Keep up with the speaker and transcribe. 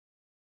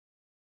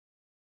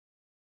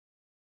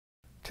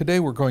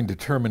Today we're going to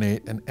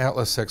terminate an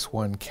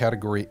Atlas-X1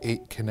 Category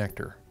 8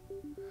 connector.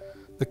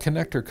 The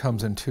connector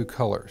comes in two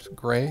colors,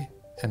 gray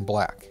and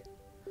black.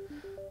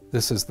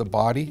 This is the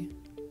body,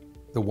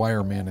 the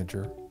wire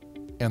manager,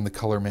 and the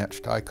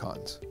color-matched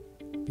icons.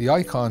 The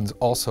icons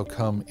also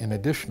come in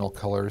additional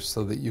colors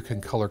so that you can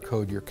color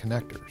code your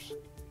connectors.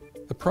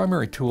 The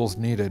primary tools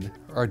needed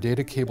are a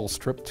data cable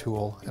strip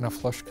tool and a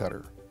flush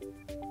cutter.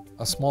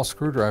 A small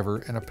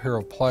screwdriver and a pair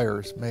of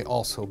pliers may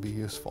also be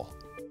useful.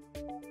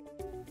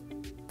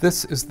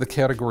 This is the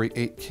Category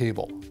 8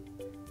 cable.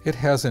 It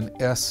has an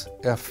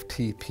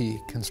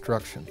SFTP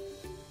construction.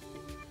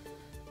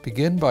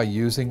 Begin by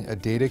using a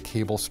data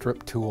cable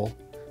strip tool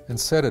and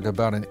set it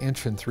about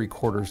 1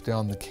 3/4 inches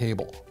down the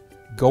cable.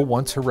 Go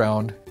once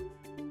around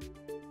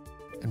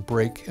and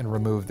break and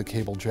remove the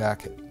cable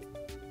jacket.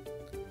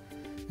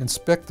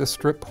 Inspect the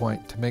strip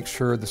point to make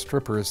sure the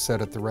stripper is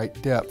set at the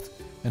right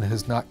depth and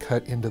has not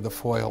cut into the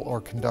foil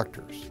or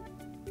conductors.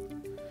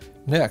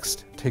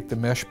 Next, take the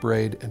mesh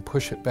braid and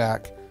push it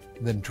back,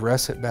 then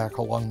dress it back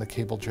along the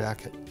cable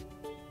jacket.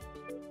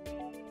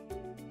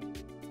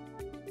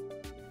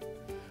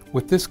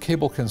 With this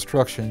cable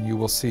construction, you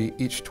will see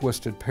each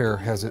twisted pair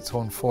has its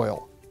own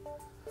foil.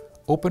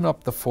 Open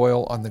up the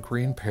foil on the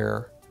green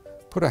pair,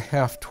 put a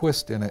half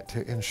twist in it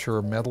to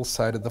ensure metal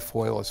side of the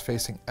foil is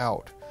facing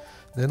out,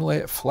 then lay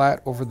it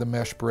flat over the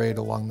mesh braid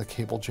along the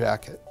cable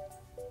jacket.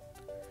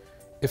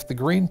 If the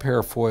green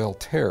pair foil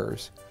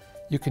tears,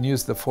 you can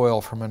use the foil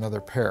from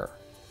another pair.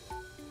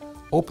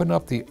 Open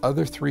up the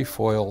other 3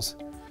 foils,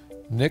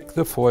 nick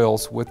the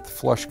foils with the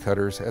flush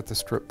cutters at the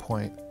strip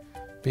point,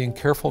 being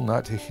careful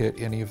not to hit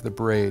any of the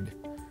braid,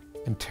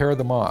 and tear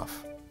them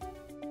off.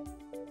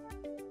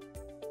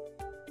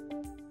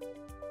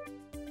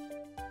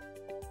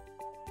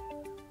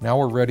 Now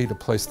we're ready to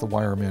place the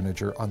wire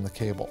manager on the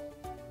cable.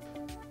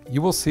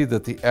 You will see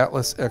that the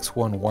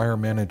Atlas-X1 wire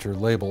manager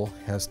label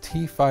has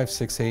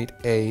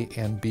T568A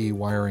and B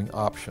wiring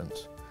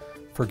options.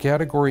 For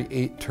Category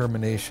 8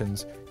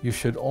 terminations, you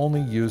should only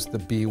use the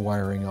B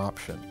wiring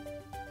option.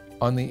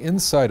 On the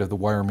inside of the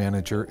wire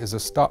manager is a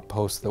stop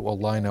post that will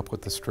line up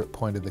with the strip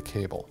point of the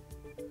cable.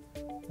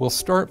 We'll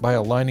start by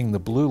aligning the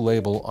blue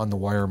label on the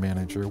wire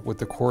manager with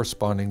the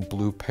corresponding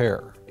blue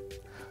pair.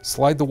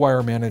 Slide the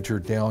wire manager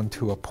down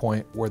to a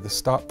point where the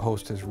stop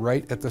post is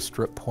right at the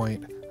strip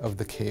point of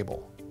the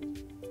cable.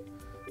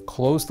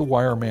 Close the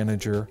wire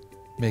manager,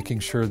 making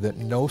sure that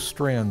no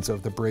strands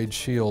of the braid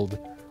shield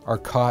are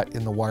caught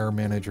in the wire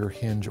manager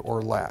hinge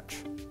or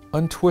latch.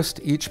 Untwist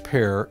each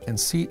pair and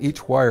seat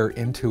each wire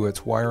into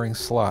its wiring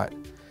slot,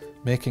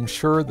 making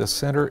sure the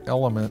center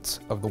elements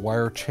of the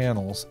wire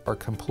channels are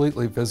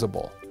completely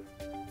visible.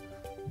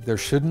 There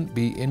shouldn't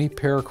be any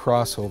pair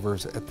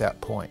crossovers at that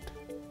point.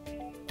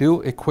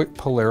 Do a quick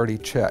polarity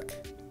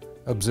check.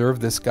 Observe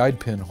this guide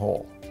pin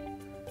hole.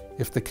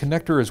 If the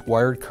connector is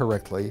wired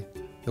correctly,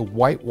 the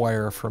white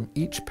wire from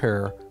each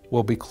pair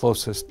will be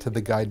closest to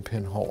the guide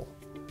pin hole.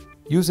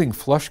 Using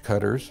flush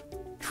cutters,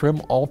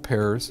 trim all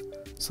pairs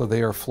so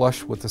they are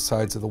flush with the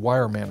sides of the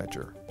wire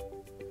manager.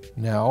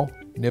 Now,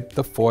 nip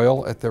the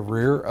foil at the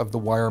rear of the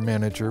wire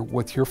manager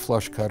with your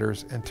flush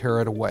cutters and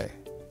tear it away.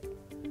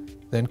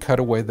 Then cut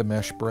away the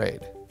mesh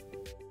braid.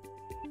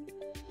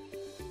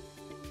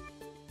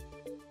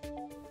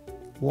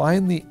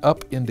 Line the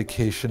up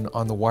indication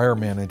on the wire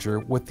manager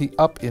with the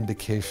up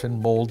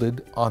indication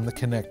molded on the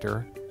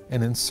connector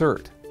and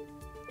insert.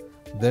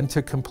 Then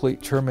to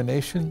complete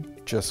termination,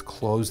 just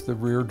close the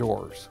rear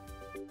doors.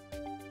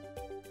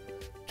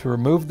 To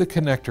remove the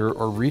connector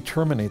or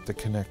re-terminate the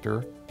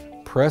connector,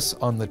 press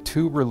on the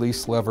 2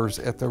 release levers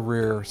at the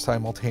rear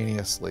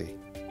simultaneously.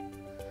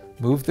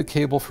 Move the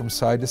cable from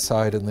side to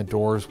side and the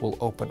doors will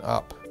open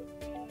up.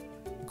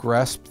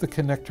 Grasp the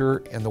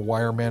connector and the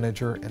wire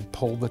manager and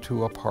pull the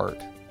 2 apart.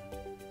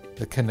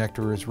 The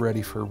connector is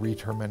ready for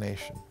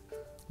re-termination.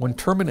 When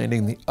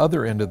terminating the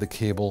other end of the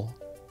cable,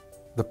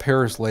 the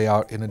pairs lay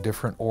out in a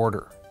different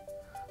order,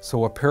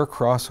 so a pair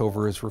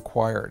crossover is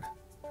required.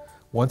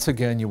 Once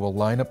again, you will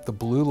line up the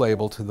blue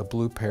label to the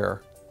blue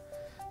pair.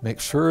 Make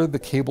sure the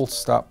cable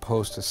stop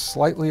post is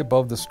slightly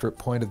above the strip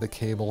point of the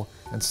cable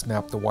and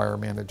snap the wire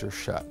manager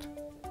shut.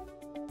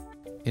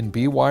 In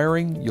B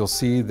wiring, you'll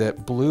see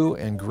that blue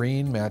and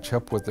green match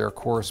up with their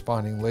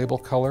corresponding label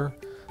color,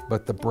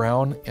 but the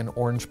brown and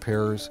orange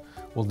pairs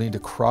will need to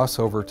cross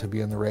over to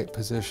be in the right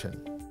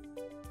position.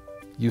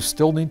 You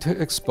still need to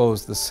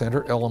expose the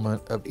center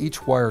element of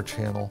each wire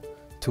channel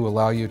to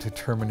allow you to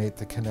terminate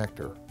the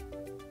connector.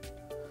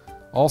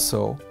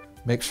 Also,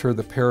 make sure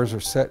the pairs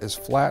are set as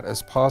flat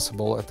as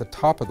possible at the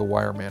top of the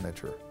wire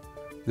manager.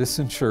 This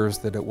ensures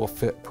that it will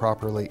fit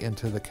properly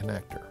into the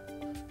connector.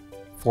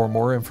 For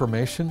more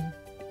information,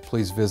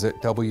 please visit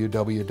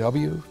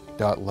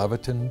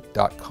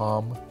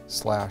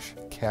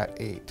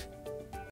www.leviton.com/cat8.